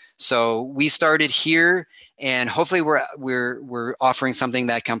gap. So we started here, and hopefully we're offering something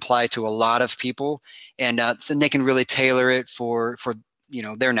that can apply to a lot of people, and so they can really tailor it for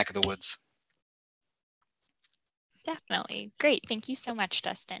their neck of the woods. Definitely. Great. Thank you so much,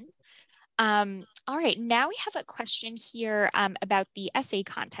 Dustin. All right, now we have a question here about the essay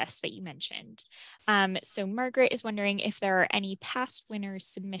contest that you mentioned. So Margaret is wondering if there are any past winners'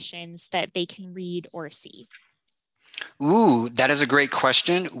 submissions that they can read or see. Ooh, that is a great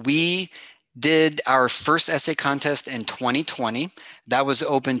question. We did our first essay contest in 2020. That was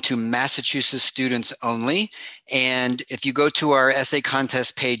open to Massachusetts students only. And if you go to our essay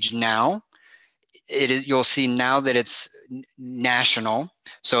contest page now, you'll see now that it's national.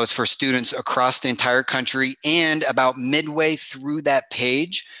 So it's for students across the entire country. And about midway through that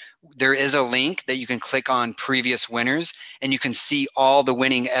page, there is a link that you can click on previous winners, and you can see all the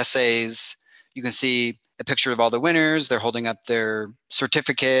winning essays. You can see a picture of all the winners. They're holding up their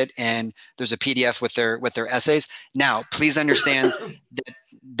certificate, and there's a PDF with their essays. Now, please understand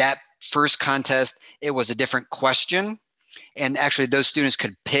that first contest, it was a different question. And actually those students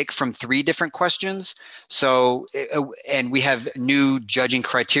could pick from 3 different questions. So, and we have new judging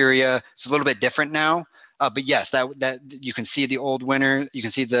criteria. It's a little bit different now. But yes, that you can see the old winner, you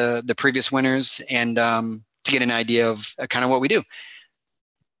can see the previous winners, and to get an idea of kind of what we do.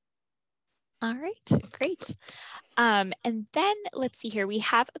 All right, great. And then let's see here. We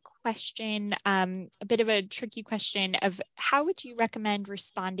have a question, a bit of a tricky question of how would you recommend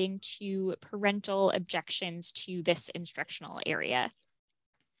responding to parental objections to this instructional area?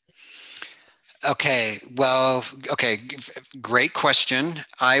 Okay, well, okay, great question.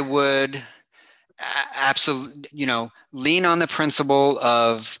 I would absolutely, lean on the principle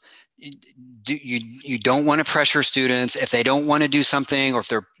of you don't want to pressure students. If they don't want to do something, or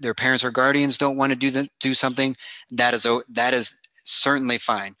if their parents or guardians don't want to do something, that is certainly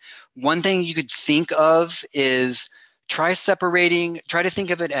fine. One thing you could think of is try to think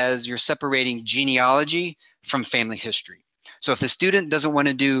of it as you're separating genealogy from family history. So if the student doesn't want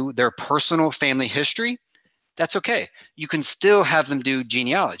to do their personal family history, that's okay. You can still have them do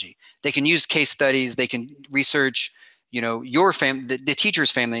genealogy. They can use case studies. They can research, your family, the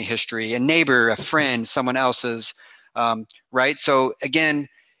teacher's family history, a neighbor, a friend, someone else's, right? So again,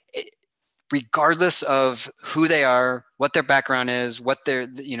 regardless of who they are, what their background is, what their,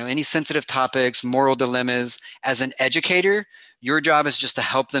 any sensitive topics, moral dilemmas, as an educator, your job is just to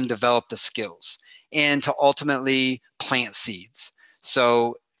help them develop the skills and to ultimately plant seeds.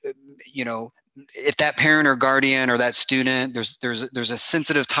 So, if that parent or guardian or that student, there's a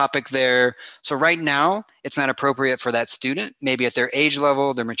sensitive topic there. So right now, it's not appropriate for that student, maybe at their age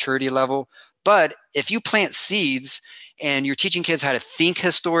level, their maturity level. But if you plant seeds and you're teaching kids how to think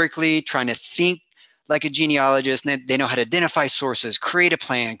historically, trying to think like a genealogist, and they know how to identify sources, create a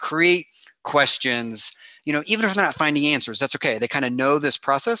plan, create questions, even if they're not finding answers, that's okay. They kind of know this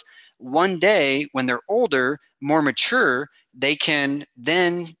process. One day when they're older, more mature, they can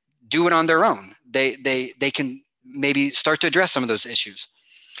then do it on their own. They can maybe start to address some of those issues.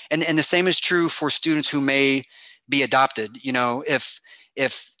 And the same is true for students who may be adopted. If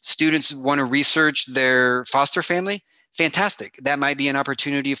students want to research their foster family, fantastic. That might be an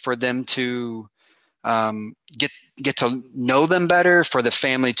opportunity for them to get to know them better, for the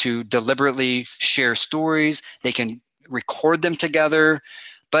family to deliberately share stories. They can record them together.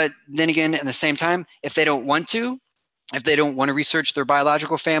 But then again, at the same time, if they don't want to, If they don't want to research their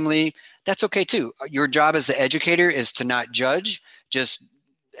biological family, that's okay too. Your job as the educator is to not judge, just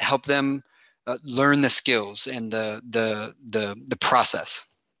help them learn the skills and the process.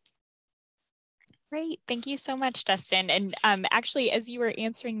 Great. Thank you so much, Dustin. And actually, as you were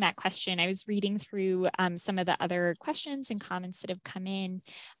answering that question, I was reading through some of the other questions and comments that have come in.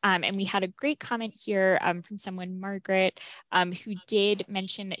 And we had a great comment here from someone, Margaret, who did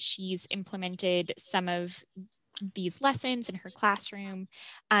mention that she's implemented some of these lessons in her classroom.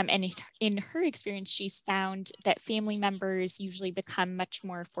 And in her experience, she's found that family members usually become much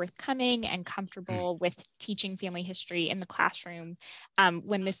more forthcoming and comfortable with teaching family history in the classroom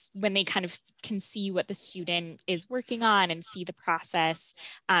when they kind of can see what the student is working on and see the process.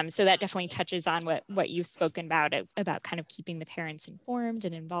 So that definitely touches on what you've spoken about kind of keeping the parents informed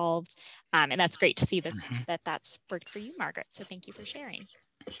and involved. And that's great to see that's worked for you, Margaret. So thank you for sharing.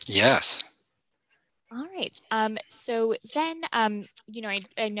 Yes. All right. So then,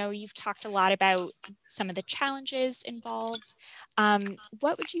 I know you've talked a lot about some of the challenges involved.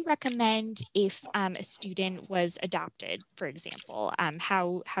 What would you recommend if a student was adopted, for example?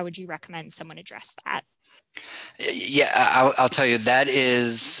 How would you recommend someone address that? Yeah, I'll tell you, that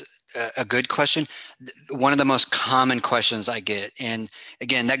is a good question. One of the most common questions I get. And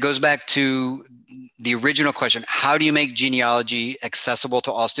again, that goes back to the original question: how do you make genealogy accessible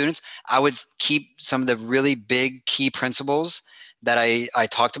to all students? I would keep some of the really big key principles that I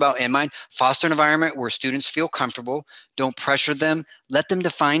talked about in mind. Foster an environment where students feel comfortable. Don't pressure them. Let them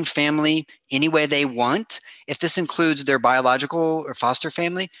define family any way they want. If this includes their biological or foster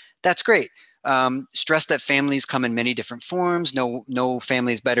family, that's great. Stress that families come in many different forms. No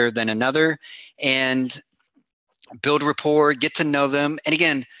family is better than another. And build rapport, get to know them. And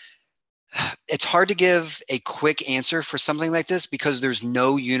again, it's hard to give a quick answer for something like this because there's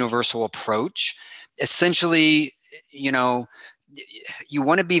no universal approach. Essentially, you know, you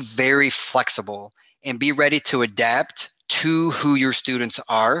want to be very flexible and be ready to adapt to who your students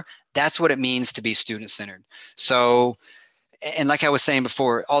are. That's what it means to be student centered. So, and like I was saying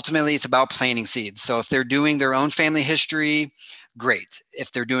before, ultimately it's about planting seeds. So if they're doing their own family history, great.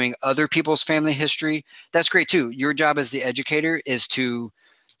 If they're doing other people's family history, that's great too. Your job as the educator is to,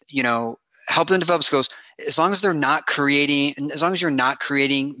 you know, help them develop skills. As long as you're not creating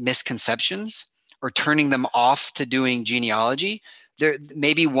misconceptions or turning them off to doing genealogy, there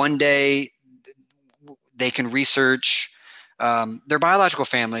maybe one day they can research their biological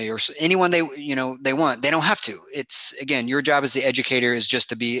family or anyone they want. They don't have to. It's, again, your job as the educator is just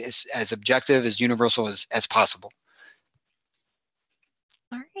to be as objective, as universal as possible.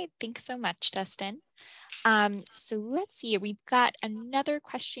 All right. Thanks so much, Dustin. So let's see, we've got another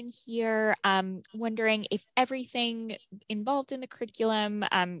question here, wondering if everything involved in the curriculum,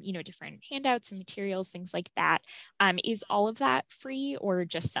 different handouts and materials, things like that, is all of that free or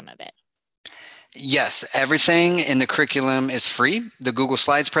just some of it? Yes, everything in the curriculum is free. The Google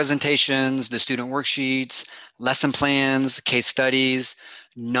Slides presentations, the student worksheets, lesson plans, case studies,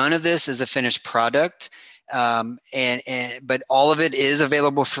 none of this is a finished product. But all of it is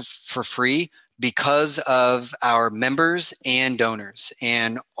available for free because of our members and donors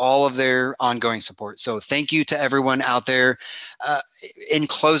and all of their ongoing support. So thank you to everyone out there. In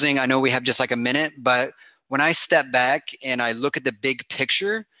closing, I know we have just like a minute, but when I step back and I look at the big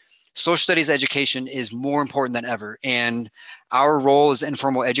picture, social studies education is more important than ever. And our role as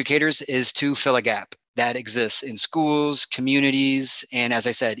informal educators is to fill a gap that exists in schools, communities, and, as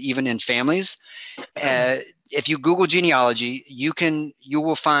I said, even in families. If you Google genealogy, you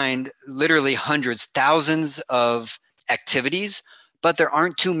will find literally hundreds, thousands of activities, but there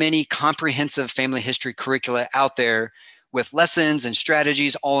aren't too many comprehensive family history curricula out there with lessons and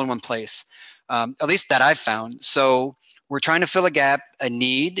strategies all in one place, at least that I've found. So we're trying to fill a gap, a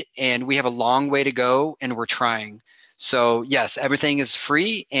need, and we have a long way to go, and we're trying. So yes, everything is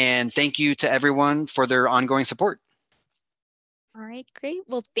free, and thank you to everyone for their ongoing support. All right, great.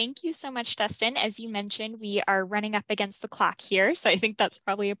 Well, thank you so much, Dustin. As you mentioned, we are running up against the clock here, so I think that's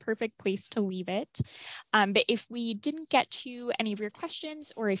probably a perfect place to leave it. But if we didn't get to any of your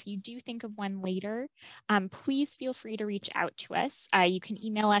questions, or if you do think of one later, please feel free to reach out to us. You can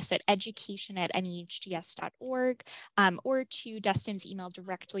email us at education@nehgs.org, or to Dustin's email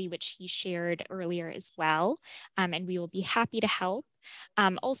directly, which he shared earlier as well, and we will be happy to help.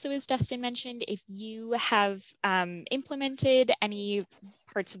 Also, as Dustin mentioned, if you have implemented any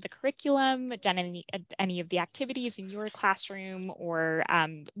parts of the curriculum, done any of the activities in your classroom or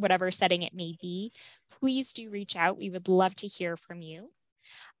whatever setting it may be, please do reach out. We would love to hear from you.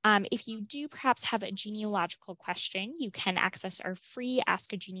 If you do perhaps have a genealogical question, you can access our free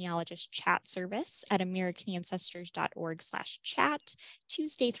Ask a Genealogist chat service at americanancestors.org/chat,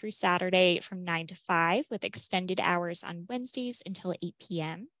 Tuesday through Saturday from 9 to 5 with extended hours on Wednesdays until 8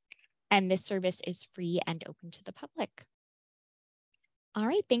 p.m. And this service is free and open to the public. All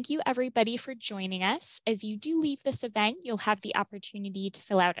right, thank you everybody for joining us. As you do leave this event, you'll have the opportunity to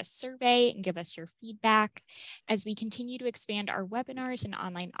fill out a survey and give us your feedback. As we continue to expand our webinars and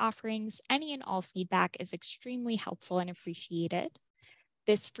online offerings, any and all feedback is extremely helpful and appreciated.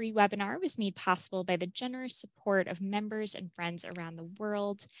 This free webinar was made possible by the generous support of members and friends around the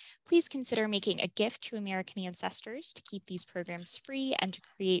world. Please consider making a gift to American Ancestors to keep these programs free and to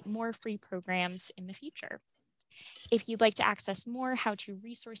create more free programs in the future. If you'd like to access more how-to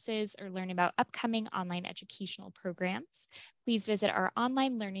resources or learn about upcoming online educational programs, please visit our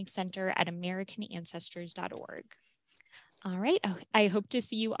online learning center at americanancestors.org. All right, I hope to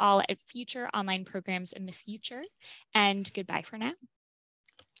see you all at future online programs in the future, and goodbye for now.